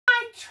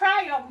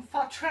try-on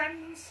for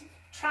trans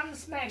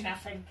men, I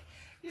think.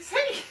 You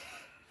see,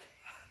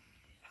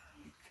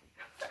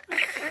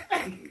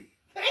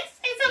 this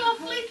is a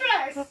lovely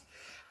dress,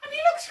 and he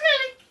looks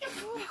really.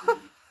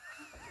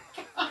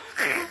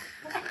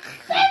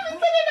 Then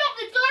we're gonna knock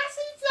the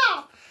glasses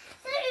off.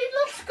 It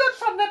looks good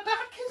from the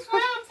back as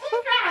well.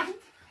 Take round.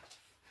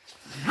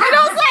 He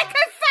looks like a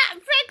fat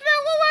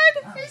pregnant woman.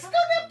 He's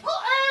gonna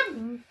put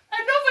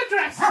another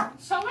dress on.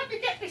 So let me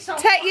get this on.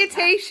 Take your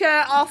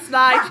t-shirt off,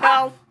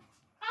 Nigel.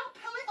 I'll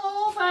pull it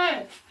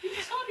over.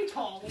 It's only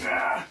Paul.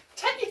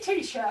 Take your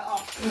t-shirt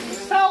off.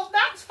 So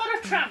that's for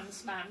a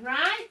trans man,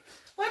 right?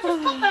 We'll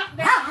just put that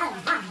down,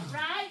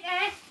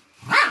 right?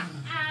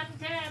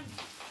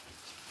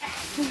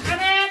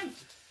 And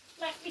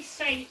let me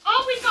see.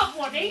 Oh, we've got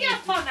one here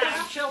for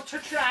Nigel to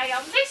try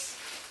on. This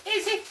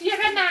is if you're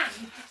a man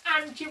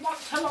and you want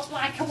to look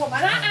like a woman.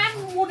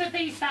 I'm one of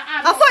these that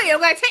I thought you were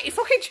going to take your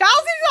fucking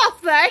trousers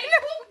off then. It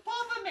wouldn't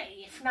bother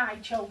me if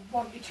Nigel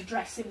wanted to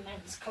dress in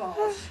men's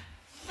clothes.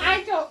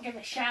 I don't give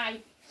a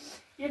shite,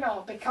 you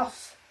know,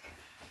 because,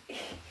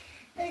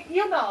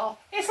 you know,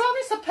 as long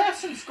as the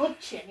person's good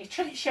to you and he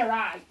treats you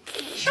right,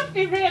 you shouldn't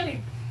be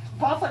really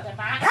bothered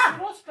about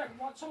your husband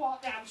wants to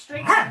walk down the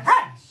street.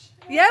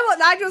 Yeah, but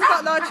Nigel's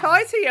got no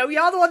choice of you.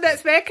 You're the one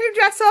that's making him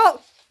dress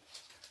up.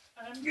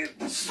 Never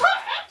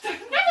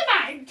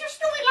mind, just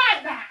do it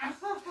like that.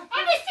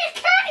 And if you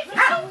can't, if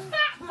you're too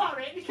fat for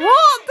it, you can't.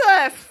 What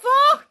the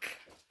fuck?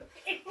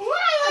 If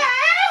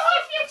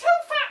you're too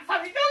fat for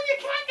it, no, you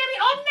can't get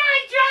it on,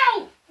 Nigel.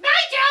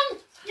 Nigel,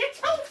 you're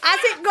too fat.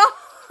 Has it got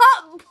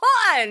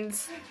buttons?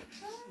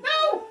 No,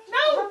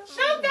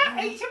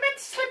 that you meant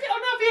to slip it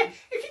on over you.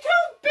 If you're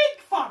too big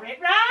for it,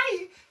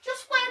 right,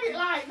 just wear it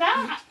like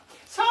that.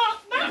 So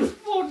that's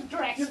one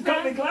dress. You've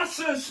got the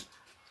glasses.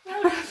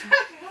 They're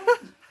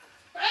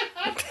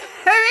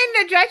in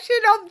the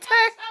dressing room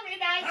too. Sorry,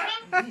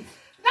 Nigel.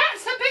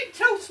 That's a bit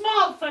too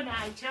small for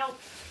Nigel.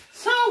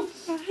 So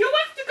you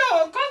have to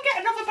go and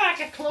get another bag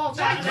of clothes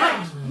out of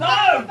there.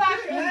 No!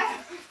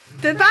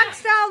 The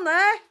bag's down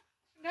there.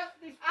 No,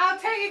 I'll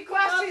take your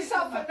glasses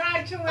off for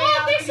Nigel.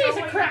 oh, this is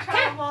a cracker.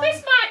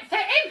 This might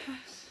fit him.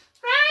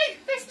 Right?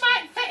 This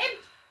might fit him.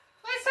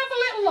 Let's have a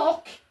little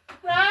look.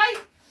 Right?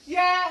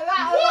 Yeah,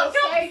 that'll What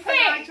don't stay for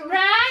fit, Nigel.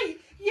 right?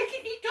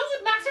 It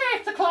doesn't matter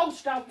if the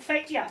clothes don't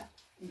fit you.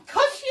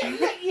 Because you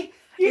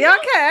You don't-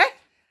 okay?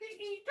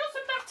 It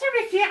doesn't matter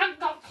if you haven't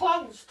got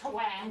clothes to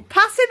wear.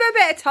 Pass him a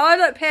bit of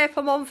toilet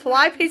paper, Mum, to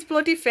wipe his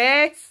bloody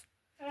face.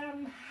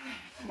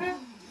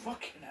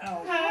 Fucking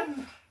hell.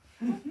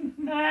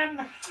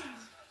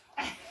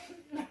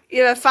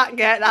 You're a fat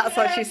git, that's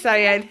what she's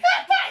saying. You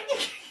can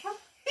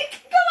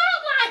go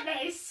out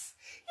like this.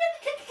 You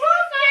can have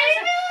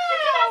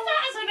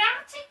that as an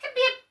act. It can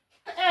be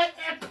a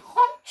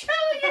poncho,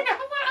 you know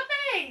what I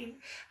mean?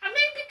 I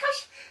mean,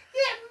 because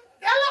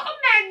a lot of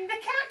men, they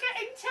can't get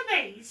into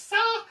these. So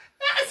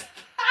that's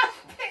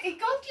pretty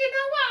good, you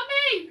know what I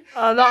mean?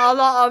 Oh, not a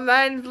lot of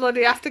men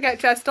bloody have to get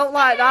dressed up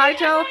like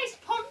Nigel. A nice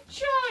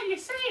poncho, you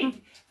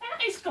see.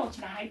 That is good,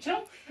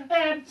 Nigel. I'm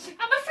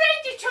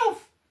afraid you're too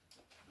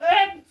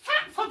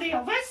fat for the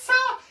others, so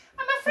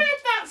I'm afraid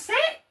that's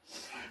it.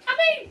 I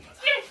mean,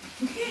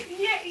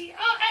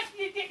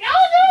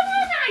 oh no,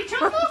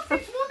 Nigel, look,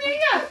 there's one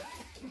here.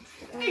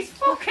 He's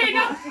fucking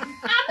up.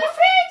 I'm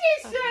afraid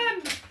he's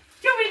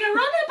doing a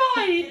runner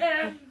boy,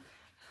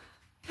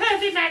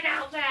 pervy men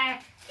out there.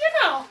 You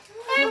know,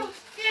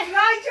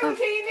 Nigel,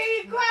 do you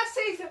need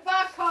glasses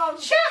back on?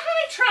 shall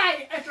I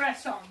try a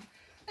dress on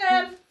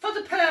for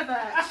the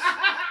pervert?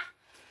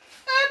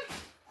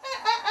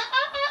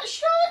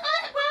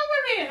 While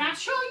we're here, I'll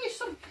show you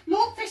some.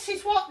 Look, this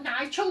is what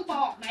Nigel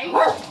bought me.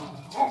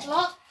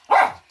 Look,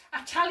 I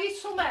tell you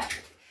something.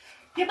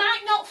 You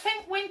might not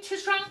think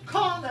winter's round the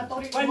corner,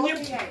 but it When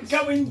really you're is.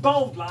 going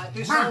bold like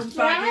this old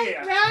bag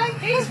here, Right,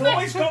 he's you've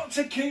always got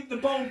to keep the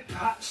bold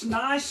parts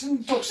nice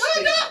and dusty.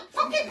 No, don't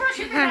fucking brush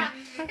it that.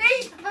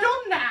 He's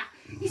done that.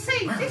 You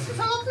see, this is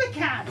a lovely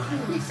card.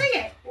 You see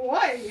it? Oh,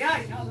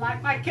 yeah, I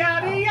like my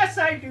cardi. Yes,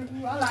 I do.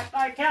 I like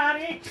my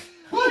cardi.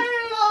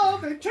 I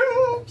love it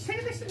too. See,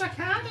 this is my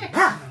cardi.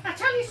 I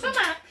tell you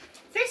something.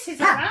 This is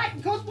a right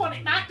good one.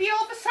 It might be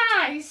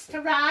oversized,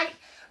 right?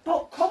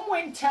 But come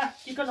winter,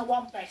 you're going to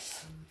want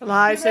this.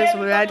 Liza's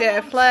ready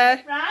to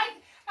play. Right?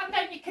 And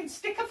then you can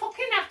stick a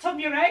fucking hat on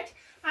your head.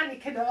 And you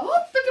can...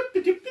 Oh,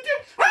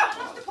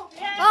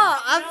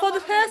 and for the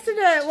person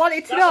that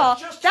wanted to know,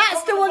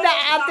 that's the one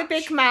that had the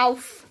big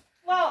mouth.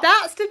 What?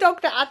 That's the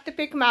dog that had the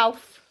big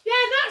mouth. Yeah,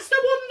 that's the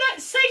one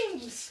that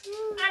sings.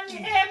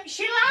 And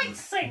she likes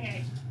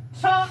singing.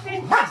 So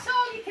that's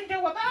all you can do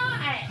about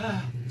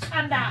it.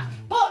 And that.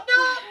 But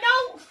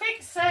no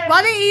fix...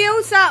 Why don't you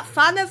use that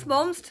fan of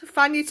Mum's to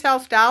fan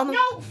yourself down?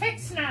 No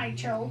fix,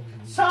 Nigel.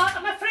 So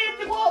I'm afraid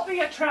there won't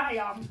be a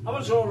try-on. I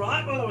was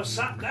alright when I was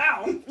sat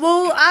down.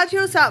 Well, I'd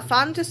use that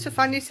fan just to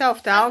fan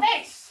yourself down.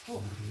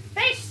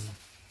 This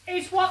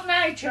is what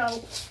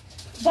Nigel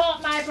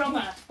bought my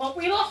brother, but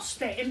we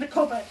lost it in the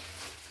cupboard.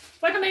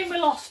 When I mean we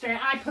lost it,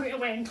 I put it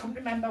away and couldn't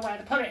remember where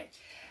to put it.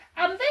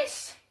 And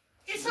this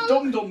it's a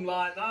dum-dum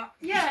like that.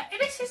 yeah,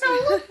 this is a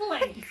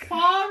lovely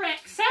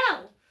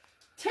 4XL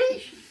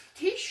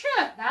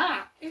t-shirt.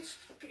 That it's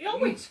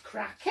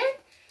cracking.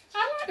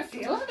 I like the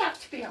feel of that,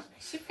 to be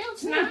honest. It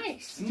feels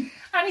nice.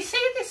 And you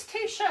see this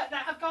t-shirt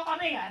that I've got on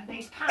here and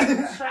these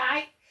pants,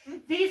 right?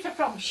 These are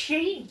from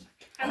Shein,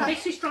 and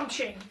this is from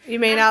Shein. You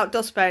mean out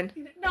dustbin?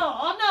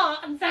 No,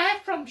 and they're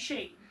from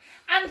Shein.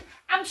 And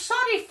I'm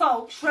sorry,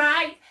 folks,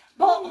 right?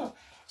 But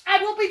I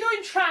will be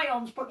doing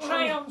try-ons, but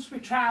try-ons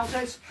with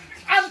trousers.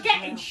 I'm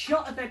getting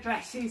shut of the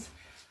dresses.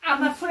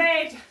 I'm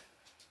afraid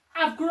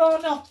I've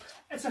grown up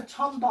as a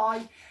tomboy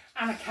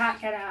and I can't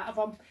get out of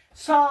them.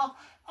 So,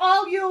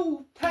 all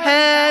you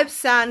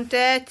Pervs and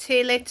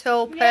dirty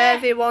little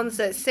pervy ones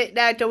that sit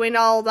there doing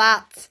all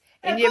that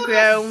in your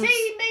grooms.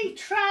 see me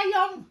try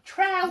on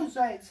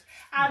trousers,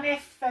 and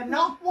if they're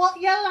not what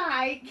you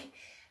like,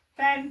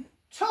 then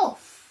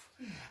tough.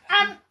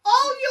 And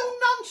all you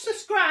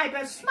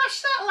non-subscribers,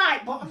 smash that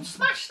like button,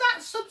 smash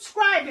that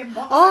subscribing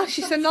button. Oh, and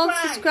she said subscribe.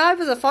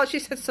 non-subscribers. I thought she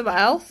said something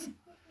else.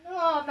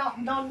 Oh,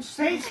 not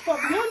nonsense,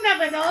 but you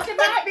never know. There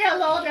might be a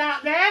load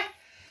out there.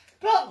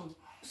 But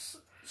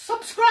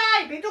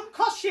subscribe, it don't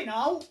cost you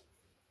no.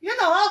 You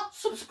know,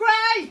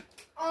 subscribe.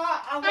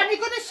 And you're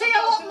going to see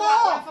a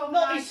lot more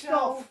nutty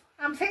stuff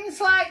and things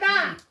like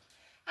that.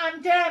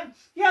 And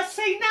you'll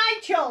see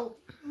Nigel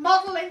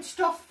modelling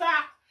stuff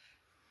that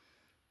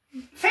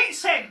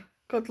fits him.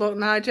 Good luck,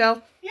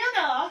 Nigel. You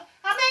know,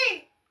 I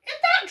mean,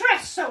 if that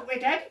dress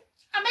suited him,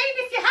 I mean,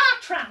 if you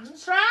are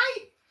trans, right?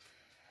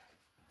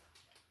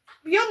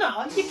 You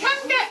know, you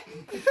can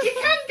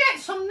get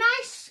some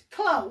nice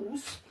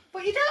clothes,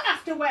 but you don't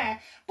have to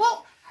wear.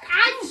 But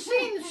I've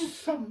seen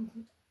some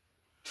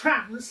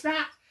trans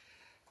that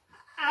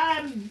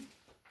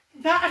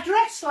are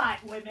dressed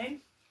like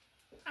women,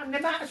 and they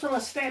might as well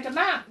have stayed a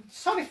man.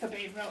 Sorry for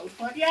being rude,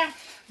 but yeah.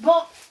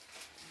 But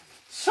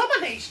some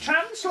of these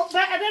trans look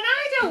better than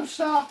I do,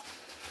 so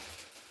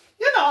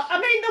you know, I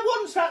mean the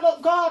ones that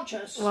look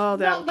gorgeous, well,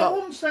 they not the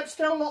ones that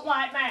still look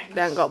like men.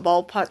 They ain't got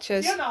bald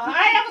patches. You know,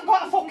 I haven't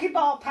got a fucking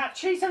bald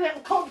patch. He's a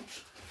little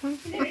cunt.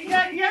 you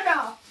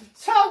know.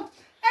 So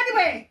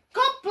anyway,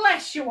 God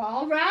bless you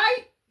all,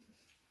 right?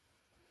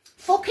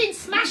 Fucking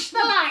smash the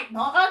like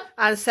button.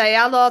 And say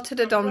hello to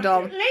the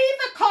dum-dum. Leave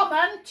a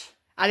comment.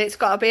 And it's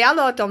got to be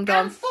hello,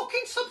 dum-dum. And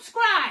fucking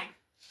subscribe.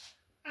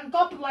 And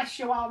God bless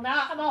you all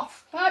now. I'm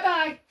off.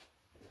 Bye-bye.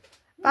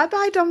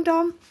 Bye-bye,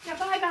 dum-dum. Yeah,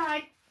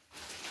 bye-bye.